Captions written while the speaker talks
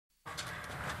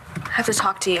I have to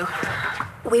talk to you.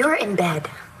 We were in bed.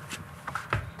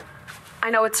 I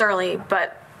know it's early,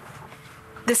 but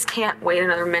this can't wait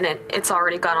another minute. It's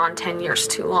already gone on 10 years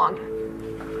too long.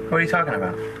 What are you talking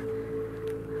about?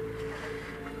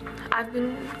 I've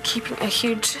been keeping a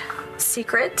huge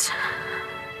secret.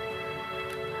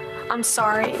 I'm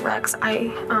sorry, Rex.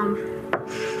 I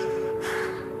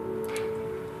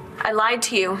lied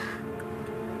to you.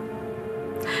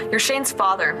 You're Shane's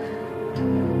father.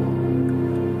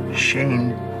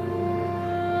 Shane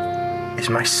is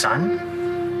my son?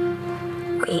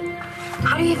 Wait,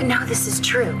 how do you even know this is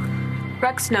true?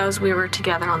 Rex knows we were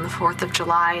together on the 4th of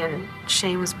July and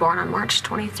Shane was born on March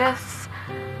 25th.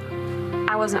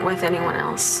 I wasn't with anyone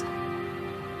else.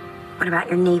 What about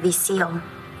your Navy SEAL?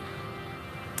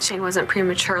 Shane wasn't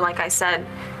premature, like I said.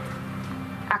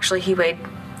 Actually, he weighed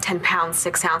 10 pounds,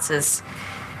 6 ounces.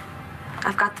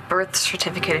 I've got the birth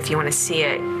certificate if you want to see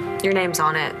it. Your name's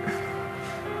on it.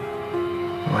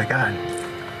 Oh my God.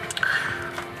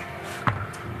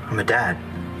 I'm a dad.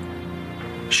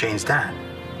 Shane's dad.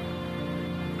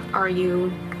 Are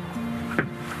you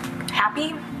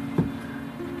happy?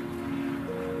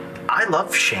 I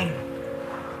love Shane.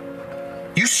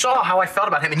 You saw how I felt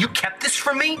about him and you kept this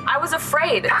from me? I was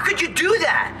afraid. How could you do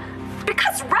that?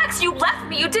 Because, Rex, you left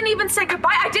me. You didn't even say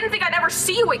goodbye. I didn't think I'd ever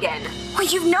see you again. Well,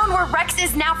 you've known where Rex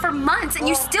is now for months, and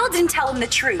you still didn't tell him the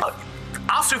truth.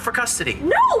 I'll sue for custody.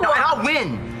 No! No, and I'll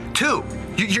win, too.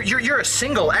 You're a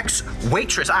single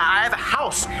ex-waitress. I have a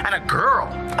house and a girl.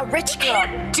 A rich girl. You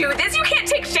can't do this. You can't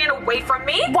take Shane away from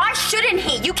me. Why shouldn't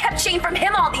he? You kept Shane from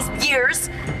him all these years.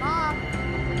 Mom.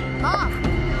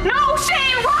 No,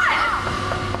 Shane, run!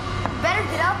 You better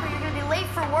get up or you're gonna be late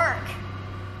for work.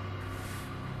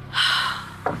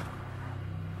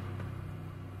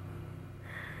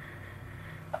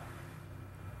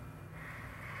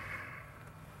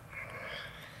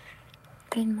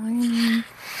 Good morning.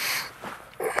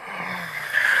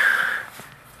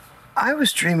 I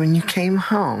was dreaming you came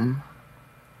home,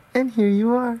 and here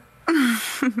you are.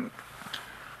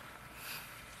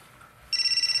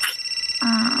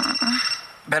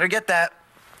 Better get that.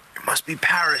 It must be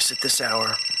Paris at this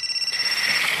hour.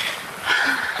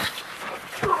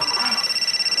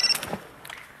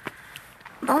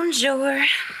 Bonjour.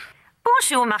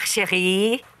 Bonjour, ma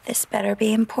chérie. This better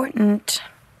be important.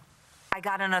 I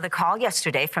got another call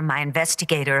yesterday from my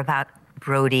investigator about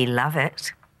Brody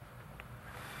Lovett.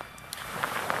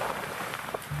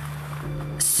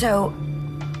 So,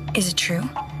 is it true?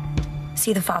 Is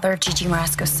he the father of Gigi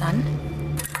Marasco's son?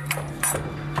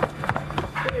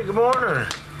 Hey, good morning.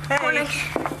 Hey. Morning.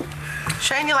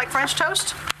 Shane, you like French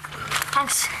toast?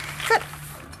 Thanks. Good.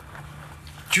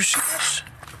 Did you see this?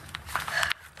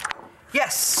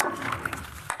 Yes.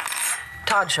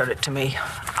 Todd showed it to me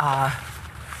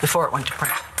before it went to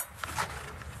print.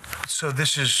 So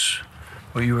this is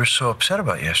what you were so upset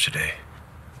about yesterday?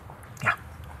 Yeah.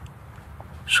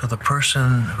 So the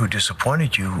person who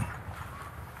disappointed you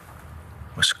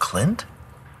was Clint?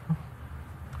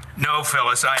 No,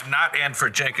 Phyllis, I'm not in for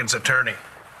Jenkins' attorney.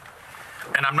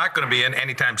 And I'm not going to be in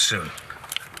anytime soon.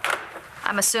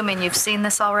 I'm assuming you've seen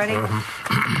this already?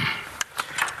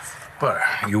 What,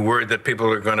 you worried that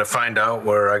people are going to find out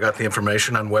where I got the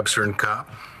information on Webster and Cobb?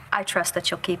 I trust that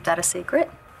you'll keep that a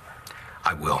secret.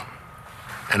 I will.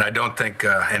 And I don't think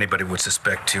anybody would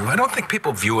suspect you. I don't think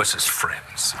people view us as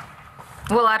friends.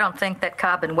 Well, I don't think that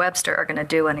Cobb and Webster are going to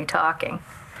do any talking.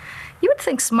 You would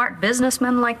think smart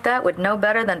businessmen like that would know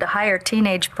better than to hire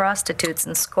teenage prostitutes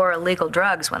and score illegal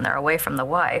drugs when they're away from the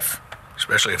wife.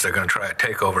 Especially if they're going to try a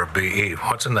takeover of BE.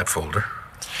 What's in that folder?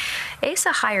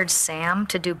 Asa hired Sam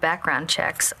to do background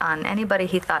checks on anybody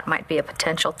he thought might be a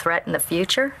potential threat in the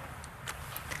future.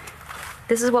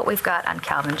 This is what we've got on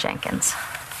Calvin Jenkins.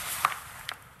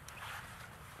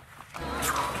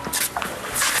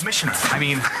 Commissioner,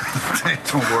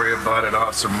 don't worry about it,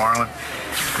 Officer Marlin.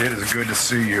 It is good to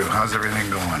see you. How's everything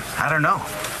going? I don't know.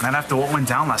 Not after what went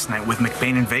down last night with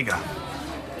McBain and Vega.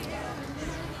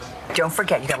 Don't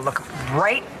forget, you gotta look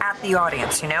right at the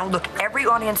audience, Look every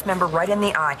audience member right in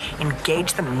the eye.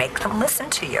 Engage them, make them listen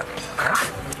to you. Okay?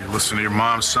 You listen to your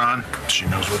mom, son. She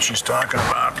knows what she's talking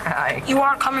about. You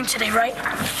aren't coming today, right?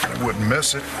 I wouldn't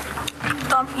miss it.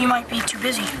 Thought you might be too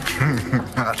busy.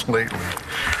 Not lately.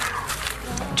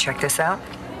 Check this out.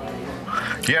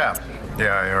 Yeah,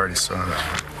 I already saw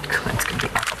that. Clint's gonna be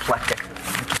apoplectic.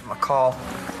 Give him a call.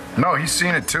 No, he's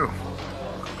seen it too.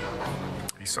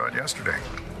 He saw it yesterday.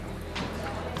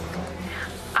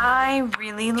 I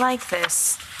really like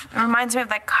this. It reminds me of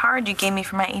that card you gave me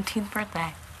for my 18th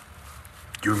birthday.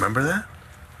 Do you remember that?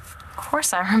 Of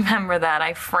course I remember that.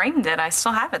 I framed it. I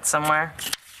still have it somewhere.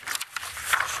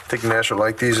 Think Nash will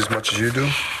like these as much as you do?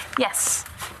 Yes.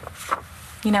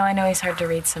 You know, I know he's hard to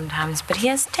read sometimes, but he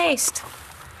has taste.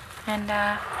 And,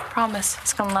 promise,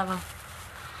 he's gonna love them.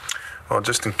 Well,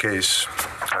 just in case,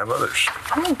 I have others.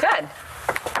 Oh, good.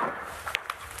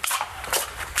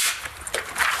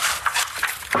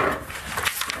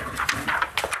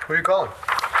 Who are you calling?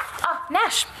 Oh,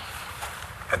 Nash.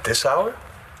 At this hour?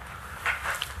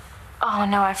 Oh,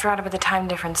 no, I forgot about the time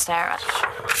difference there.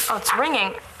 Oh, it's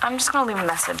ringing. I'm just gonna leave a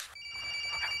message.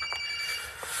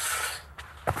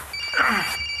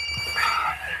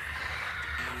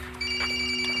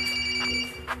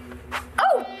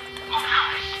 Oh!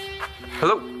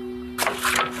 Hello?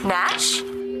 Nash?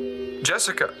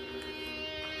 Jessica.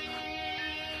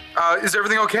 Is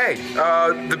everything okay?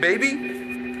 The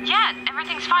baby? Yeah,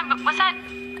 everything's fine, but was that...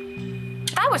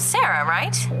 That was Sarah,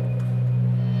 right?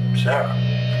 Sarah.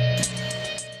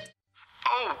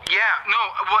 Oh, yeah. No,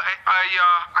 well,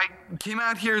 I came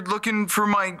out here looking for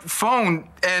my phone,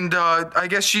 and, I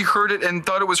guess she heard it and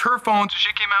thought it was her phone, so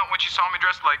she came out when she saw me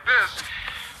dressed like this.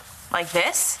 Like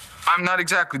this? I'm not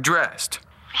exactly dressed.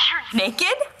 You're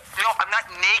naked? No, I'm not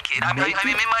naked. I'm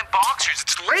in my boxers.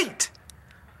 It's late.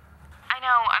 I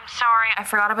know, I'm sorry. I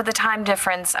forgot about the time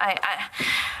difference.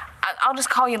 I'll just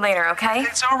call you later, okay?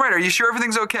 It's all right. Are you sure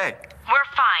everything's okay? We're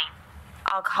fine.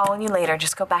 I'll call you later.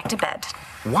 Just go back to bed.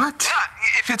 What?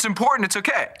 Yeah, if it's important, it's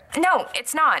okay. No,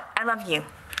 it's not. I love you.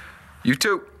 You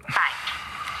too. Bye.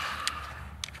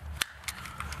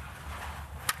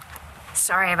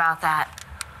 Sorry about that.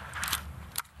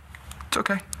 It's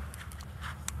okay.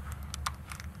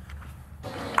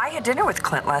 I had dinner with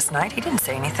Clint last night. He didn't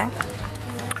say anything.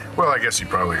 Well, I guess he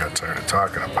probably got tired of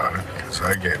talking about it, because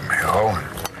I gave him hell, and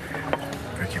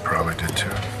Viki probably did too.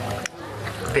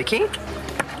 Viki?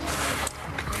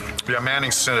 Yeah,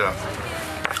 Manning sent a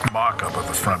mock-up of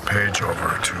the front page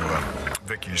over to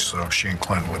Viki so she and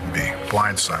Clint wouldn't be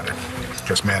blindsided.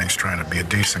 Guess Manning's trying to be a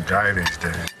decent guy these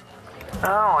days.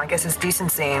 Oh, I guess his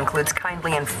decency includes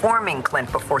kindly informing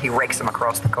Clint before he rakes him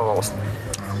across the coals.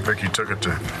 Viki took it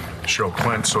to show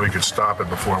Clint so he could stop it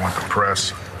before it went to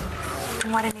press.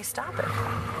 And why didn't he stop it?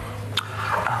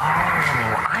 Oh,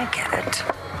 I get it.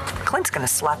 Clint's gonna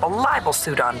slap a libel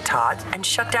suit on Todd and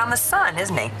shut down the Sun,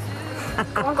 isn't he?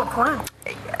 Uncle Clint.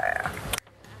 Yeah.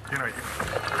 You know, I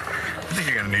think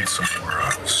you're gonna need some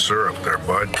more syrup there,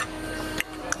 bud.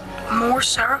 More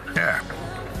syrup? Yeah,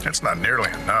 that's not nearly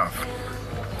enough.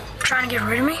 Trying to get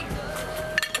rid of me?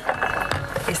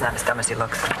 He's not as dumb as he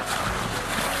looks.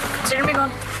 Consider me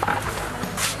gone.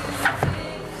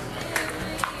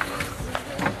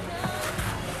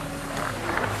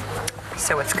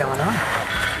 So what's going on?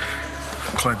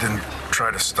 Clint didn't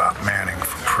try to stop Manning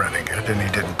from printing it, and he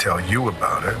didn't tell you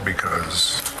about it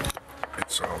because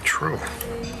it's all true.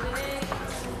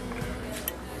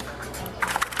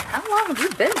 How long have you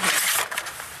been here?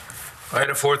 I had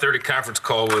a 4:30 conference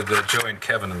call with Joey and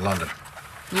Kevin in London.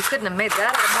 You couldn't have made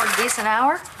that at a more decent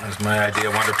hour? That was my idea.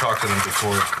 I wanted to talk to them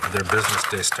before their business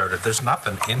day started. There's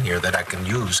nothing in here that I can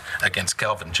use against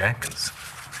Calvin Jenkins.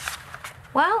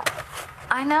 Well,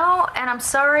 I know, and I'm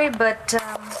sorry, but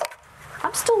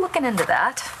I'm still looking into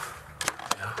that.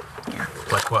 Yeah.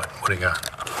 Like what? What do you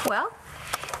got? Well,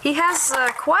 he has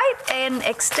quite an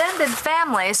extended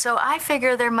family, so I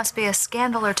figure there must be a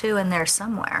scandal or two in there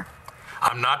somewhere.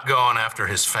 I'm not going after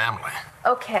his family.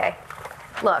 Okay,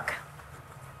 look.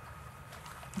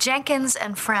 Jenkins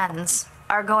and friends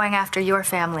are going after your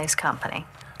family's company.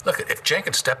 Look, if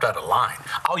Jenkins stepped out of line,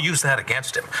 I'll use that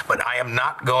against him, but I am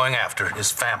not going after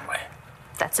his family.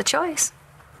 That's a choice.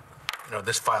 You know,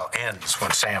 this file ends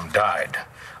when Sam died.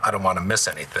 I don't want to miss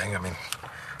anything. I mean,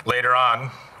 later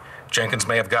on, Jenkins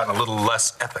may have gotten a little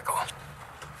less ethical.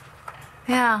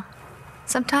 Yeah.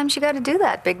 Sometimes you got to do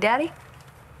that, Big Daddy.